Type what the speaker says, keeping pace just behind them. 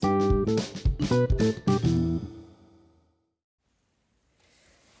An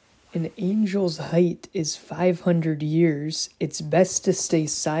angel's height is 500 years. It's best to stay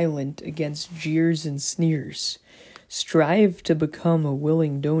silent against jeers and sneers. Strive to become a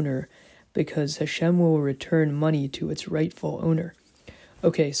willing donor, because Hashem will return money to its rightful owner.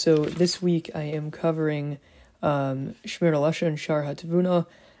 Okay, so this week I am covering Shemirat, HaLashon, Shaar, HaTevunah,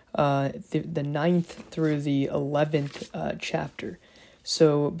 the 9th through the 11th chapter.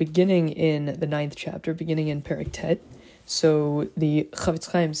 So beginning in the 9th chapter, beginning in Perek Tet, so the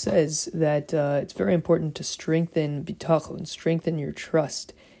Chafetz Chaim says that it's very important to strengthen bitachon, strengthen your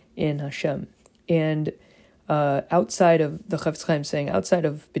trust in Hashem. And outside of the Chafetz Chaim saying, outside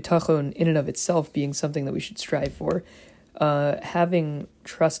of bitachon in and of itself being something that we should strive for, having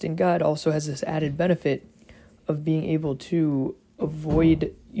trust in God also has this added benefit of being able to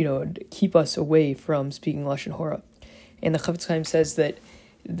avoid, keep us away from speaking Lashon Hora. And the Chafetz Chaim says that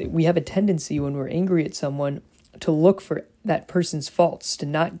we have a tendency when we're angry at someone to look for that person's faults, to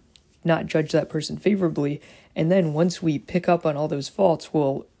not judge that person favorably, and then once we pick up on all those faults,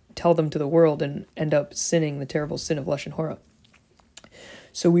 we'll tell them to the world and end up sinning the terrible sin of Lashon Hora.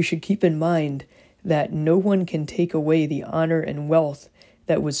 So we should keep in mind that no one can take away the honor and wealth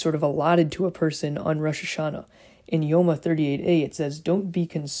that was sort of allotted to a person on Rosh Hashanah. In Yoma 38a, it says, don't be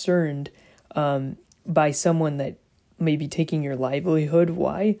concerned by someone that may be taking your livelihood.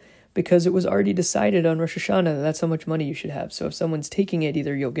 Why? Because it was already decided on Rosh Hashanah that that's how much money you should have. So if someone's taking it,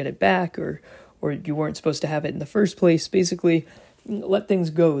 either you'll get it back or you weren't supposed to have it in the first place. Basically, let things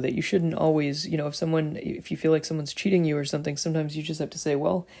go, that you shouldn't always, if you feel like someone's cheating you or something, sometimes you just have to say,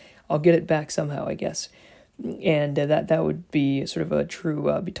 well, I'll get it back somehow, I guess. And that would be sort of a true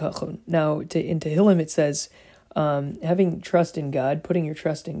bitachon. Now, in Tehillim, it says, having trust in God, putting your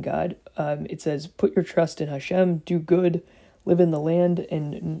trust in God, it says, put your trust in Hashem, do good, live in the land,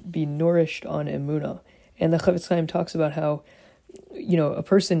 and be nourished on emunah. And the Chafetz Chaim talks about how, a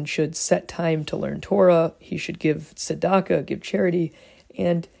person should set time to learn Torah, he should give tzedakah, give charity,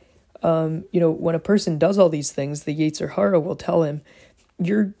 and, when a person does all these things, the Yetzer Hara will tell him,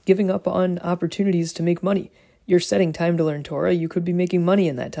 you're giving up on opportunities to make money. You're setting time to learn Torah, you could be making money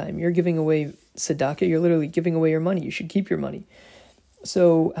in that time. You're giving away tzedakah, you're literally giving away your money, you should keep your money.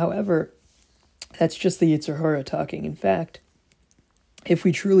 So, however, that's just the Yetzer Hara talking. In fact, if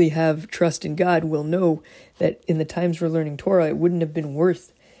we truly have trust in God, we'll know that in the times we're learning Torah, it wouldn't have been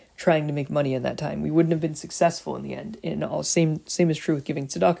worth trying to make money in that time. We wouldn't have been successful in the end. And same is true with giving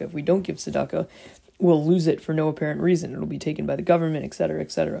tzedakah. If we don't give tzedakah, we'll lose it for no apparent reason. It'll be taken by the government, etc.,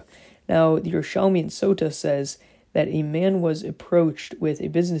 etc. Now, the Yerushalmi in Sota says that a man was approached with a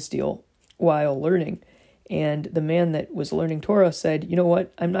business deal while learning, and the man that was learning Torah said, you know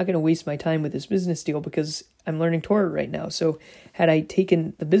what, I'm not going to waste my time with this business deal because I'm learning Torah right now. So had I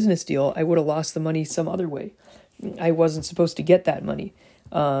taken the business deal, I would have lost the money some other way. I wasn't supposed to get that money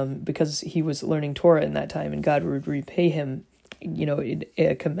because he was learning Torah in that time, and God would repay him,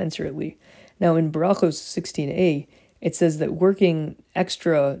 commensurately. Now in Barachos 16a, it says that working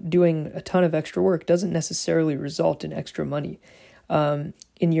extra, doing a ton of extra work doesn't necessarily result in extra money.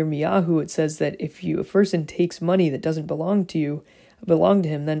 In Yirmiyahu, it says that if a person takes money that doesn't belong to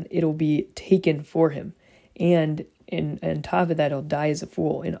him, then it'll be taken for him. And on top of that, he'll die as a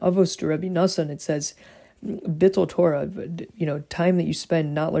fool. In Avos to Rabbi Nassan, it says, bittul Torah, time that you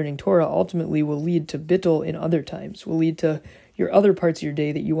spend not learning Torah ultimately will lead to bittul in other times, will lead to your other parts of your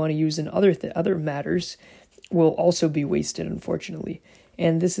day that you want to use in other matters will also be wasted, unfortunately.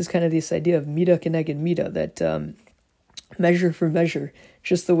 And this is kind of this idea of midah keneged midah, that measure for measure,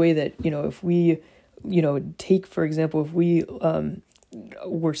 just the way that, if we, take, for example, if we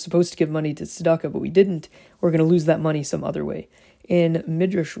were supposed to give money to tzedakah, but we didn't, we're going to lose that money some other way. In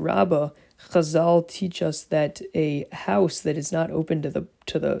Midrash Rabbah, Chazal teach us that a house that is not open to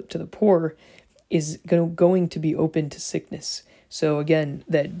the poor is going to be open to sickness. So again,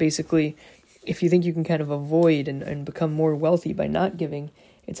 that basically, if you think you can kind of avoid and become more wealthy by not giving,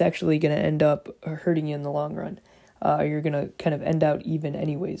 it's actually going to end up hurting you in the long run. You're going to kind of end out even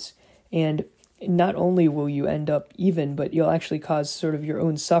anyways. And not only will you end up even, but you'll actually cause sort of your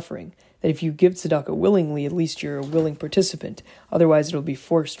own suffering. That if you give tzedakah willingly, at least you're a willing participant. Otherwise, it'll be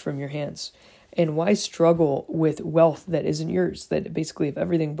forced from your hands. And why struggle with wealth that isn't yours? That basically, if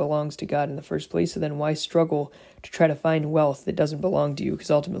everything belongs to God in the first place, then why struggle to try to find wealth that doesn't belong to you? Because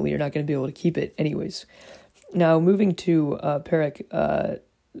ultimately, you're not going to be able to keep it anyways. Now, moving to Perek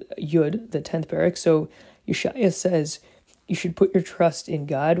Yud, the 10th Perek. So, Yeshaya says you should put your trust in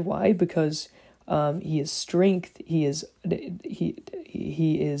God. Why? Because He is strength. He is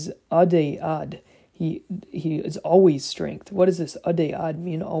adei ad. He is always strength. What does this adei ad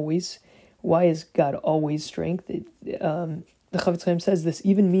mean? Always. Why is God always strength? The Chafetz Chaim says this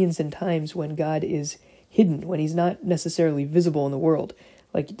even means in times when God is hidden, when he's not necessarily visible in the world,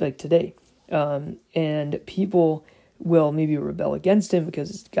 like today. And people will maybe rebel against him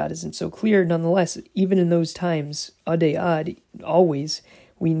because God isn't so clear. Nonetheless, even in those times, adei ad, always,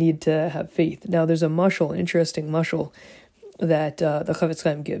 we need to have faith. Now, there's an interesting mashal that the Chafetz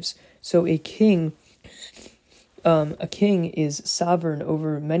Chaim gives. So a king is sovereign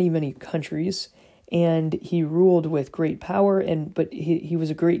over many, many countries, and he ruled with great power, but he was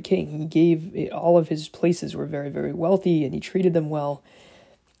a great king. He gave, all of his places were very, very wealthy, and he treated them well,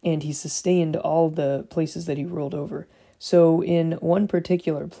 and he sustained all the places that he ruled over. So in one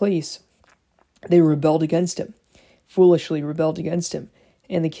particular place, they rebelled against him, foolishly rebelled against him.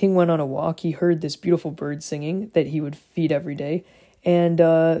 And the king went on a walk. He heard this beautiful bird singing that he would feed every day. And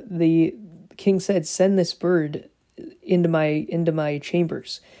the king said, "Send this bird into my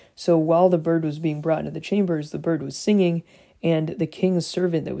chambers." So while the bird was being brought into the chambers, the bird was singing, and the king's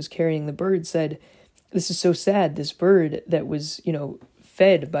servant that was carrying the bird said, "This is so sad. This bird that was,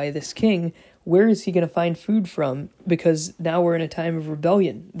 fed by this king, where is he going to find food from? Because now we're in a time of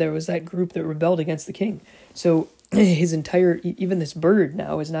rebellion." There was that group that rebelled against the king. So even this bird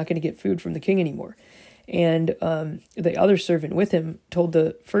now is not going to get food from the king anymore. And the other servant with him told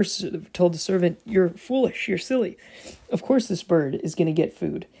the servant, "You're foolish, you're silly. Of course this bird is going to get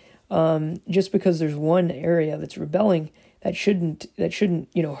food. Just because there's one area that's rebelling, that shouldn't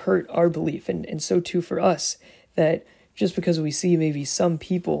hurt our belief." And so too for us, that just because we see maybe some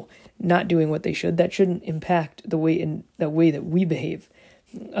people not doing what they should, that shouldn't impact the way that we behave.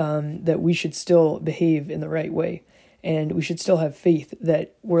 That we should still behave in the right way. And we should still have faith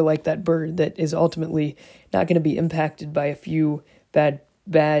that we're like that bird that is ultimately not going to be impacted by a few bad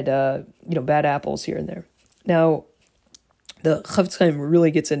apples here and there. Now, the Chafetz Chaim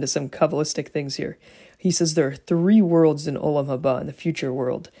really gets into some Kabbalistic things here. He says there are 3 worlds in Olam Haba, in the future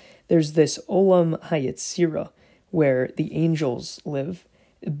world. There's this Olam HaYetzira, where the angels live.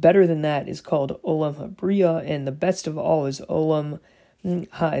 Better than that is called Olam HaBriya, and the best of all is Olam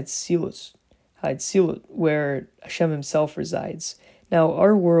HaEtzilut, where Hashem himself resides. Now,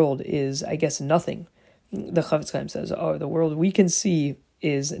 our world is, I guess, nothing. The Chafetz Chaim says, the world we can see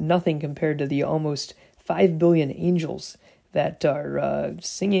is nothing compared to the almost 5 billion angels that are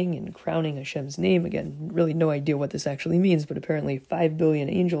singing and crowning Hashem's name. Again, really no idea what this actually means, but apparently 5 billion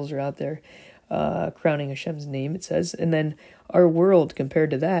angels are out there crowning Hashem's name, it says. And then our world compared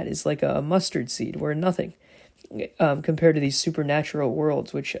to that is like a mustard seed. We're nothing. Compared to these supernatural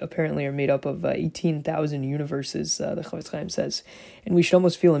worlds, which apparently are made up of 18,000 universes, the Chafetz Chaim says. And we should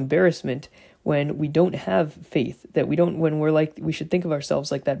almost feel embarrassment when we don't have faith, when we should think of ourselves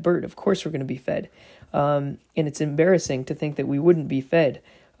like that bird. Of course we're going to be fed. And it's embarrassing to think that we wouldn't be fed,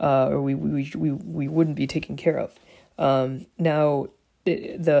 or we wouldn't be taken care of. Now,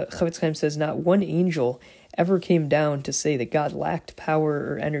 the Chafetz Chaim says not one angel ever came down to say that God lacked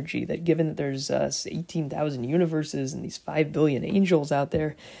power or energy, that given that there's 18,000 universes and these 5 billion angels out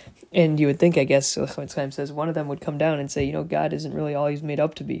there, and you would think, I guess, so Chafetz Chaim says, one of them would come down and say, God isn't really all he's made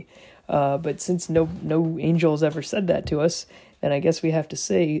up to be. But since no angels ever said that to us, then I guess we have to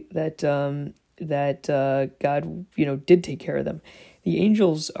say that God, did take care of them. The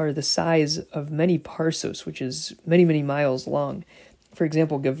angels are the size of many parsos, which is many, many miles long. For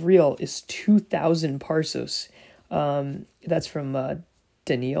example, Gavriel is 2,000 parsos. That's from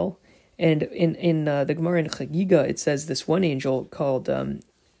Daniel. And in the Gemara in Chagiga, it says this one angel called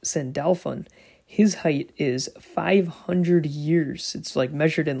Sandalphon, his height is 500 years. It's like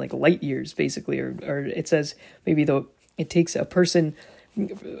measured in like light years, basically. Or it says maybe though it takes a person,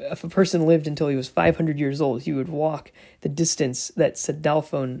 if a person lived until he was 500 years old, he would walk the distance that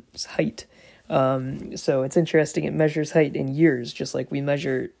Sandalphon's height. So it's interesting. It measures height in years, just like we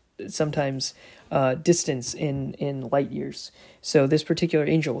measure sometimes distance in light years. So this particular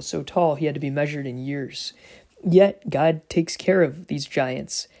angel was so tall, he had to be measured in years. Yet God takes care of these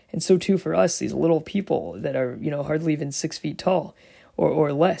giants. And so too for us, these little people that are, hardly even 6 feet tall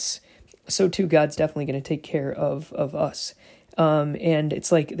or less. So too, God's definitely going to take care of us. And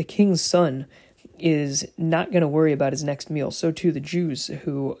it's like the king's son is not going to worry about his next meal. So too the Jews,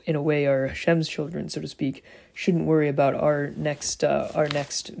 who in a way are Hashem's children, so to speak, shouldn't worry about our next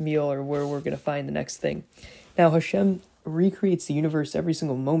meal or where we're going to find the next thing. Now Hashem recreates the universe every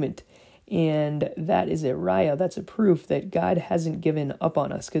single moment, and that is a raya, that's a proof that God hasn't given up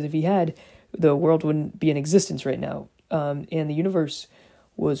on us, because if he had, the world wouldn't be in existence right now. And the universe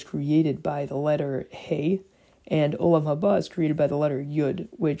was created by the letter He, and Olam Haba is created by the letter Yud,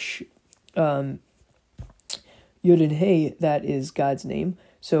 which Yud and Hey, that is God's name.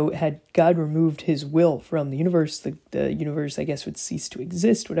 So had God removed his will from the universe, the universe, I guess, would cease to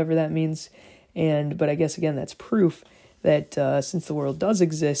exist, whatever that means. But I guess, again, that's proof that since the world does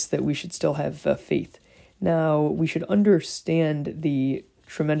exist, that we should still have faith. Now, we should understand the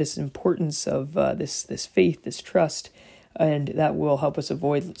tremendous importance of this faith, this trust, and that will help us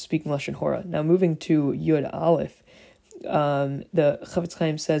avoid speaking Lashon Hora. Now, moving to Yud Aleph, the Chafetz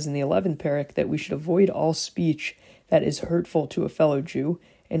Chaim says in the 11th parak that we should avoid all speech that is hurtful to a fellow Jew,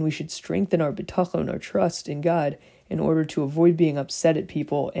 and we should strengthen our bitachon, our trust in God, in order to avoid being upset at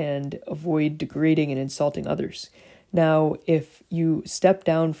people and avoid degrading and insulting others. Now, if you step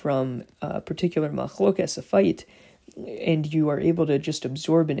down from a particular machlokes, a fight, and you are able to just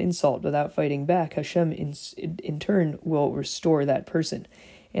absorb an insult without fighting back, Hashem in turn will restore that person.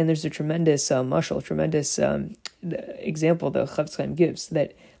 And there's a tremendous tremendous example the Chafetz Chaim gives,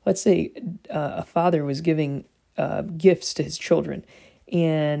 that let's say a father was giving gifts to his children,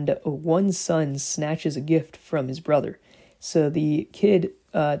 and one son snatches a gift from his brother. So the kid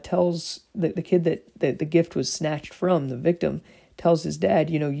tells the kid that the gift was snatched from, the victim, tells his dad,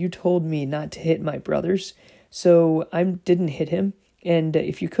 you told me not to hit my brothers, so I didn't hit him, and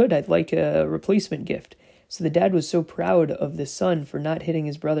if you could, I'd like a replacement gift. So the dad was so proud of the son for not hitting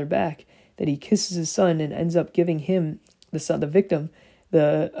his brother back that he kisses his son and ends up giving him, the victim,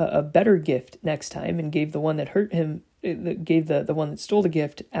 a better gift next time, and gave the one that hurt him, gave the one that stole the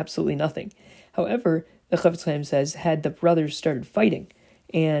gift absolutely nothing. However, the Chafetz Chaim says, had the brothers started fighting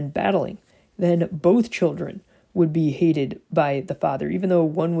and battling, then both children would be hated by the father, even though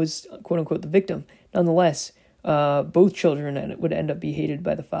one was, quote-unquote, the victim. Nonetheless, both children would end up be hated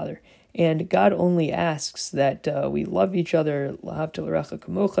by the father. And God only asks that we love each other, lahavta l'recha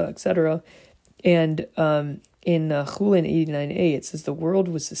kamocha, etc. And in Chulin 89a, it says, the world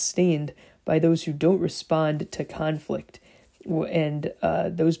was sustained by those who don't respond to conflict, and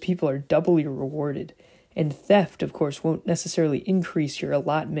those people are doubly rewarded. And theft, of course, won't necessarily increase your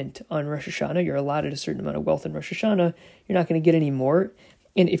allotment on Rosh Hashanah. You're allotted a certain amount of wealth in Rosh Hashanah. You're not going to get any more.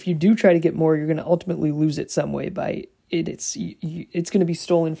 And if you do try to get more, you're going to ultimately lose it some way by it. It's going to be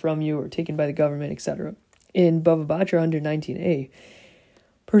stolen from you or taken by the government, etc. In Bava Batra under 19a,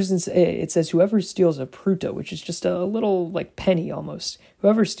 it says, whoever steals a pruta, which is just a little like penny almost,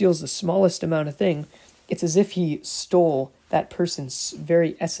 whoever steals the smallest amount of thing, it's as if he stole that person's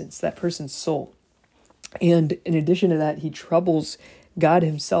very essence, that person's soul. And in addition to that, he troubles God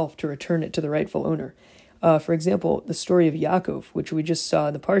himself to return it to the rightful owner. For example, the story of Yaakov, which we just saw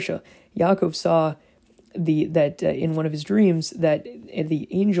in the Parsha. Yaakov saw that in one of his dreams that the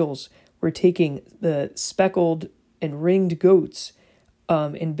angels were taking the speckled and ringed goats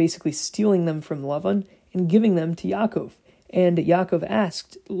and basically stealing them from Lavan and giving them to Yaakov. And Yaakov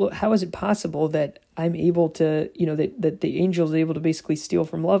asked, how is it possible that I'm able to, that the angels are able to basically steal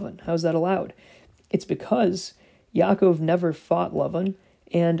from Lavan? How is that allowed? It's because Yaakov never fought Lavan,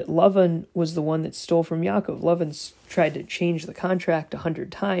 and Lavan was the one that stole from Yaakov. Lavan tried to change the contract 100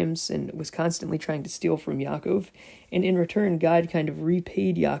 times and was constantly trying to steal from Yaakov. And in return, God kind of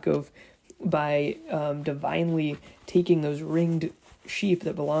repaid Yaakov by divinely taking those ringed sheep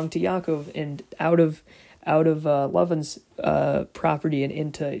that belonged to Yaakov and out of Lavan's property and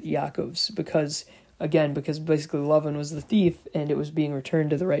into Yaakov's, because basically Lavan was the thief and it was being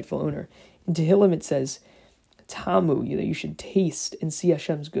returned to the rightful owner. In Tehillim it says, Tamu, you should taste and see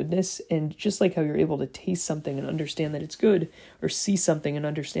Hashem's goodness, and just like how you're able to taste something and understand that it's good, or see something and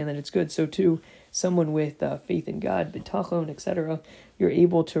understand that it's good, so too, someone with faith in God, bitachon, etc., you're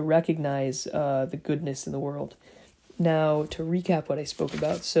able to recognize the goodness in the world. Now, to recap what I spoke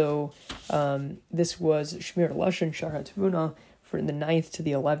about, so this was Shemirat HaLashon, Shaar, HaTevunah, for the 9th to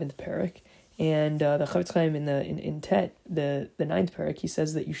the 11th parak. And the Chafetz Chaim in Tet, the 9th parak, he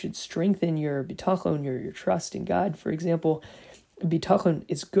says that you should strengthen your bitachon, your trust in God. For example, bitachon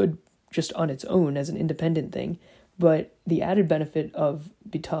is good just on its own as an independent thing, but the added benefit of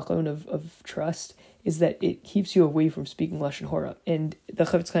bitachon, of trust, is that it keeps you away from speaking Lashon Hora. And the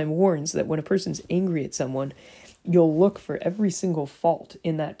Chafetz Chaim warns that when a person's angry at someone, you'll look for every single fault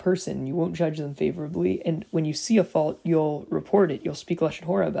in that person. You won't judge them favorably, and when you see a fault, you'll report it. You'll speak Lashon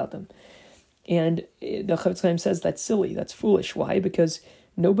Hora about them. And the Chafetz Chaim says that's silly, that's foolish. Why? Because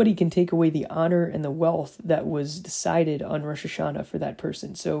nobody can take away the honor and the wealth that was decided on Rosh Hashanah for that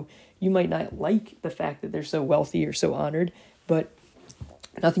person. So you might not like the fact that they're so wealthy or so honored, but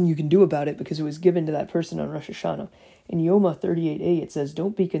nothing you can do about it because it was given to that person on Rosh Hashanah. In Yoma 38a, it says,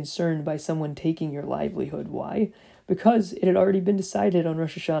 don't be concerned by someone taking your livelihood. Why? Because it had already been decided on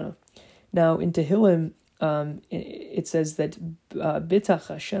Rosh Hashanah. Now, in Tehillim it says that Because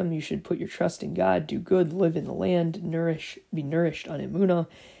Hashem, you should put your trust in God, do good, live in the land, be nourished on HaTevunah.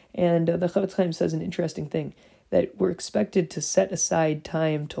 And the Chofetz Chaim says an interesting thing, that we're expected to set aside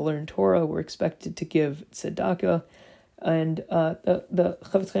time to learn Torah, we're expected to give tzedakah, and the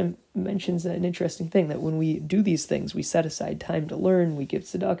Chofetz Chaim mentions an interesting thing, that when we do these things, we set aside time to learn, we give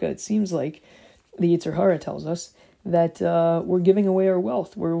tzedakah, it seems like the Yetzer Hara tells us that we're giving away our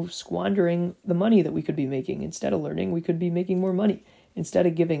wealth, we're squandering the money that we could be making. Instead of learning, we could be making more money. Instead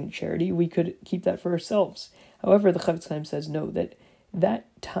of giving charity, we could keep that for ourselves. However, the Chofetz Chaim says no,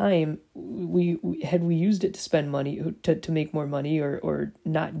 that time, we used it to spend money, to make more money, or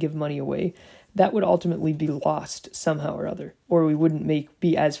not give money away, that would ultimately be lost somehow or other, or we wouldn't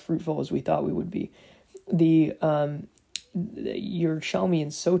be as fruitful as we thought we would be. Your Shalmi in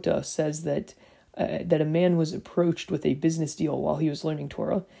Sota says that a man was approached with a business deal while he was learning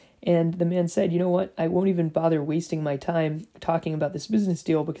Torah, and the man said, you know what, I won't even bother wasting my time talking about this business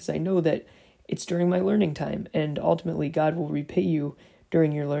deal, because I know that it's during my learning time, and ultimately God will repay you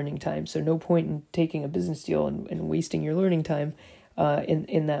during your learning time. So no point in taking a business deal and wasting your learning time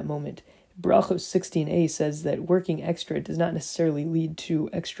in that moment. Brachos 16a says that working extra does not necessarily lead to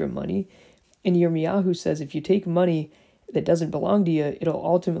extra money. And Yirmiyahu says if you take money that doesn't belong to you, it'll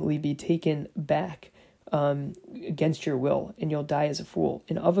ultimately be taken back against your will, and you'll die as a fool.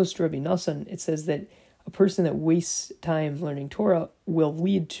 In Avos Rabbi Nassan, it says that a person that wastes time learning Torah will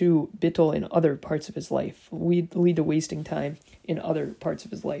lead to bittul in other parts of his life, lead to wasting time in other parts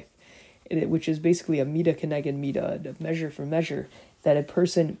of his life, which is basically a midah keneged midah, a measure for measure, that a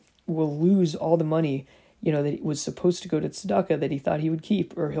person will lose all the money, that was supposed to go to tzedakah that he thought he would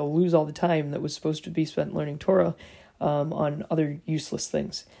keep, or he'll lose all the time that was supposed to be spent learning Torah on other useless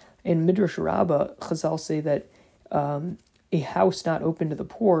things. In Midrash Rabbah, Chazal say that a house not open to the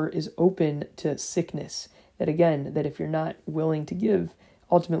poor is open to sickness. That if you're not willing to give,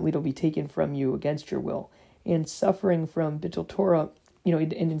 ultimately it'll be taken from you against your will. And suffering from bittul Torah,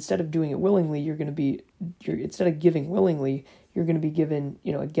 and instead of doing it willingly, instead of giving willingly, you're going to be given,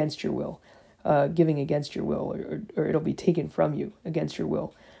 against your will, giving against your will, or it'll be taken from you against your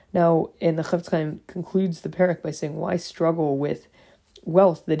will. Now, and the Chofetz Chaim concludes the parak by saying, why struggle with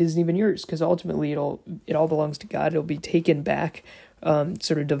wealth that isn't even yours? Because ultimately it all belongs to God. It'll be taken back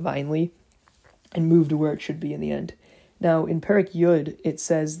sort of divinely and moved to where it should be in the end. Now, in Parak Yud, it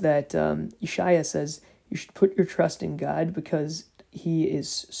says that Yeshaya says you should put your trust in God because he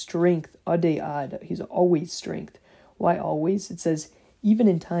is strength, adei ad. He's always strength. Why always? It says, even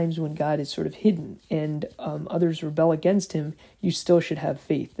in times when God is sort of hidden and others rebel against him, you still should have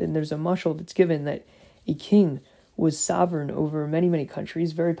faith. And there's a mashal that's given that a king was sovereign over many, many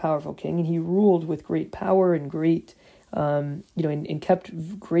countries, very powerful king, and he ruled with great power and great, and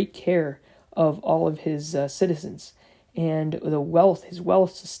kept great care of all of his citizens. And his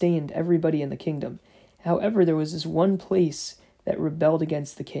wealth sustained everybody in the kingdom. However, there was this one place that rebelled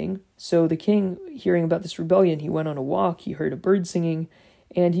against the king. So the king, hearing about this rebellion, he went on a walk, he heard a bird singing,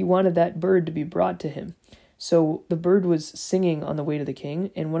 and he wanted that bird to be brought to him. So the bird was singing on the way to the king,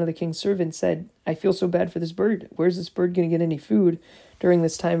 and one of the king's servants said, I feel so bad for this bird. Where's this bird going to get any food during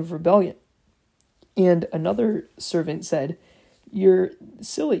this time of rebellion? And another servant said, you're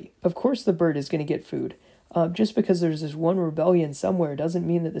silly. Of course the bird is going to get food. Just because there's this one rebellion somewhere doesn't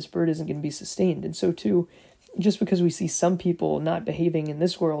mean that this bird isn't going to be sustained. And so too, just because we see some people not behaving in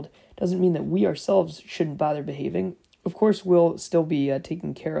this world doesn't mean that we ourselves shouldn't bother behaving. Of course, we'll still be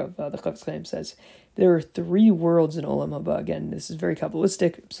taken care of. The Chofetz Chaim says there are 3 worlds in Olam Haba. Again, this is very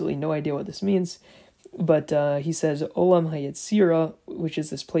Kabbalistic. Absolutely no idea what this means. But he says Olam HaYetzira, which is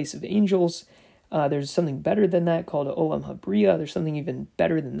this place of angels. There's something better than that called Olam HaBriya. There's something even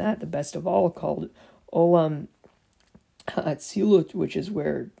better than that, the best of all, called Olam HaAtzilut, which is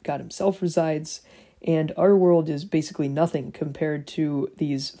where God himself resides. And our world is basically nothing compared to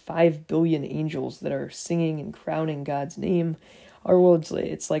these 5 billion angels that are singing and crowning God's name. Our world,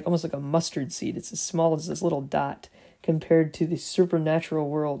 it's almost like a mustard seed. It's as small as this little dot compared to the supernatural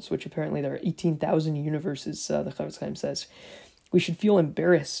worlds, which apparently there are 18,000 universes, the Chofetz Chaim says. We should feel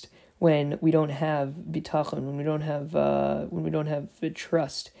embarrassed when we don't have bitachon, when we don't have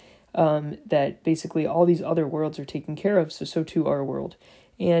trust, that basically all these other worlds are taken care of, so too our world.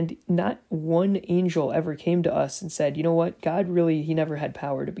 And not one angel ever came to us and said, you know what, God really, he never had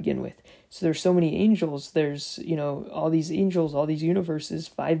power to begin with. So there's so many angels, there's, all these angels, all these universes,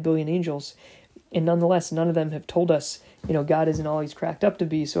 5 billion angels, and nonetheless, none of them have told us, God isn't all he's cracked up to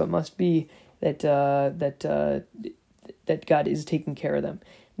be, so it must be that God is taking care of them.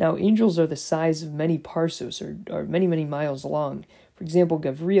 Now, angels are the size of many parsos, or many, many miles long. For example,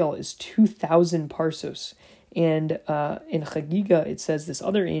 Gavriel is 2,000 parsos. And in Chagiga, it says this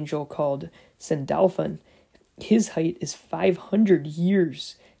other angel called Sandalphon, his height is 500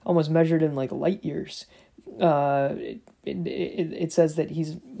 years, almost measured in like light years. It says that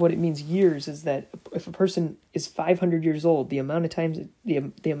what it means years is that if a person is 500 years old, the amount of times,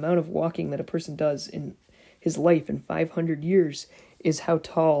 the amount of walking that a person does in his life in 500 years is how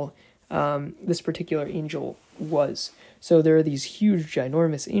tall this particular angel was. So there are these huge,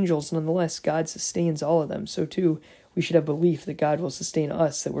 ginormous angels. Nonetheless, God sustains all of them. So too, we should have belief that God will sustain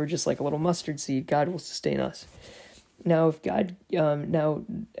us, that we're just like a little mustard seed. God will sustain us. Now, if God,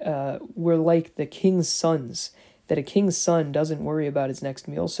 we're like the king's sons, that a king's son doesn't worry about his next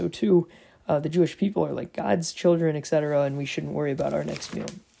meal. So too, the Jewish people are like God's children, etc., and we shouldn't worry about our next meal,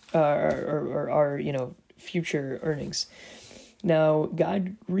 or our, future earnings. Now,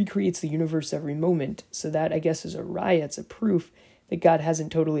 God recreates the universe every moment, so that, I guess, is a raya, it's a proof that God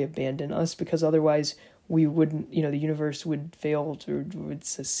hasn't totally abandoned us, because otherwise we wouldn't, the universe would fail to, would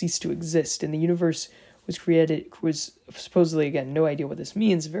cease to exist. And the universe was supposedly, again, no idea what this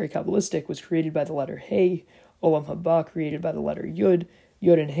means, very Kabbalistic, was created by the letter Hey, Olam Haba created by the letter Yud,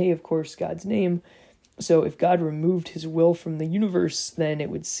 Yud and Hey, of course, God's name. So if God removed his will from the universe, then it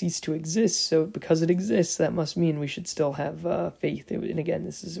would cease to exist. So because it exists, that must mean we should still have faith. And again,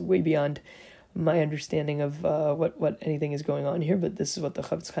 this is way beyond my understanding of what anything is going on here, but this is what the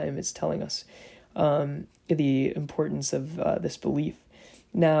Chofetz Chaim is telling us, the importance of this belief.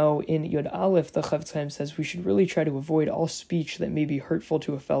 Now, in Yod Aleph, the Chofetz Chaim says we should really try to avoid all speech that may be hurtful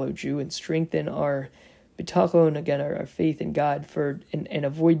to a fellow Jew and strengthen our bitachon, again, our faith in God, and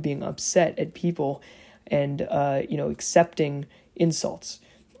avoid being upset at people and accepting insults.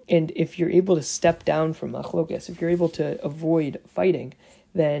 And if you're able to step down from machlokas, if you're able to avoid fighting,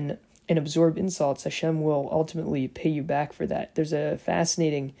 then and absorb insults, Hashem will ultimately pay you back for that. There's a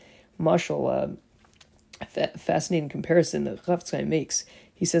fascinating mashal, fascinating comparison that Chofetz Chaim makes.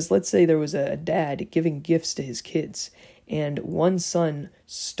 He says, let's say there was a dad giving gifts to his kids, and one son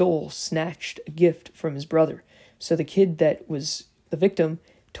snatched a gift from his brother. So the kid that was the victim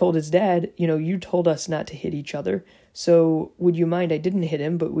told his dad, you told us not to hit each other, so would you mind, I didn't hit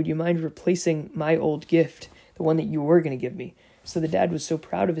him, but would you mind replacing my old gift, the one that you were going to give me? So the dad was so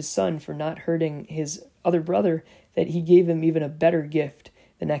proud of his son for not hurting his other brother that he gave him even a better gift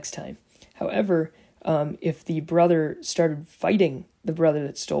the next time. However, if the brother started fighting the brother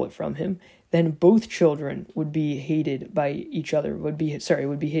that stole it from him, then both children would be hated by each other, would be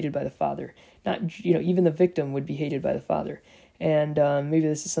hated by the father. Not, even the victim would be hated by the father. And maybe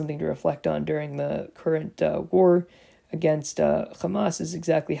this is something to reflect on during the current war against Hamas, is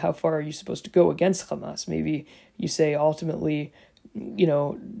exactly how far are you supposed to go against Hamas. Maybe you say ultimately,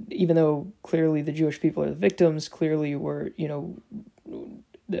 even though clearly the Jewish people are the victims, clearly the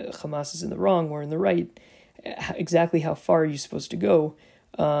Hamas is in the wrong, we're in the right. Exactly how far are you supposed to go?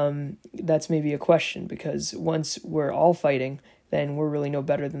 That's maybe a question, because once we're all fighting, then we're really no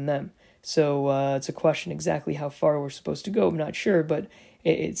better than them. So it's a question exactly how far we're supposed to go. I'm not sure, but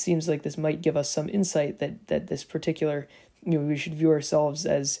it seems like this might give us some insight that this particular, we should view ourselves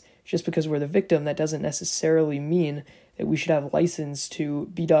as, just because we're the victim, that doesn't necessarily mean that we should have license to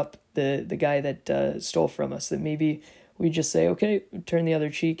beat up the guy that stole from us. That maybe we just say, okay, turn the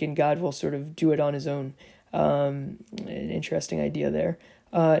other cheek, and God will sort of do it on his own. An interesting idea there.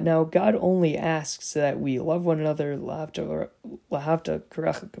 Now, God only asks that we love one another, that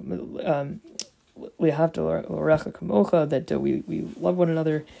we love one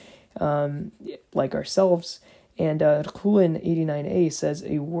another like ourselves. And Chulin 89a says,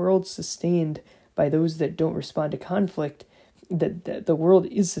 a world sustained by those that don't respond to conflict, that the world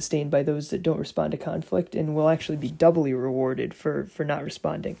is sustained by those that don't respond to conflict and will actually be doubly rewarded for not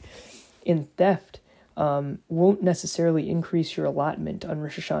responding. In theft, won't necessarily increase your allotment on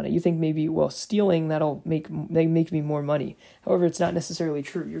Rosh Hashanah. You think maybe, stealing, that'll make me more money. However, it's not necessarily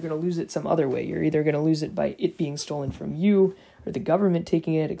true. You're going to lose it some other way. You're either going to lose it by it being stolen from you, or the government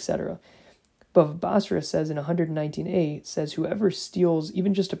taking it, etc. Bava Basra says in 119a, says, whoever steals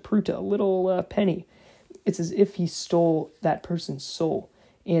even just a pruta, a little penny, it's as if he stole that person's soul.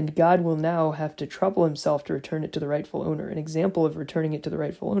 And God will now have to trouble himself to return it to the rightful owner. An example of returning it to the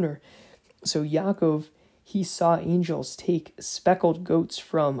rightful owner. So Yaakov, he saw angels take speckled goats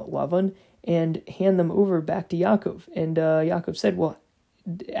from Lavan and hand them over back to Yaakov. And Yaakov said,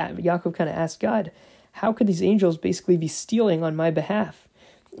 Yaakov kind of asked God, how could these angels basically be stealing on my behalf?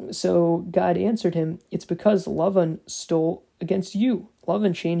 So God answered him, it's because Lavan stole against you.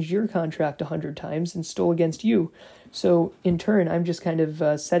 Lavan changed your contract 100 times and stole against you. So in turn, I'm just kind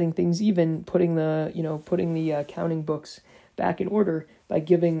of setting things even, putting the accounting books back in order by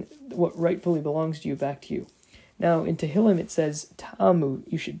giving what rightfully belongs to you back to you. Now, in Tehillim, it says, Ta'amu,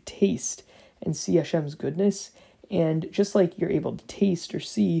 you should taste and see Hashem's goodness. And just like you're able to taste or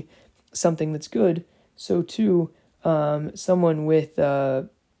see something that's good, so too, someone with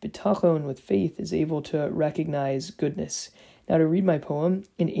bitachon, with faith, is able to recognize goodness. Now, to read my poem,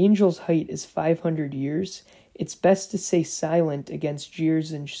 an angel's height is 500 years. It's best to stay silent against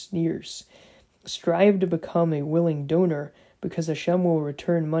jeers and sneers. Strive to become a willing donor, because Hashem will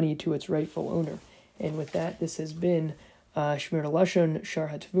return money to its rightful owner. And with that, this has been Shemirat HaLashon, Shaar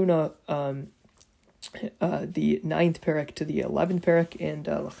HaTevunah, the 9th parak to the 11th parak, and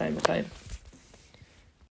L'chaim L'chaim.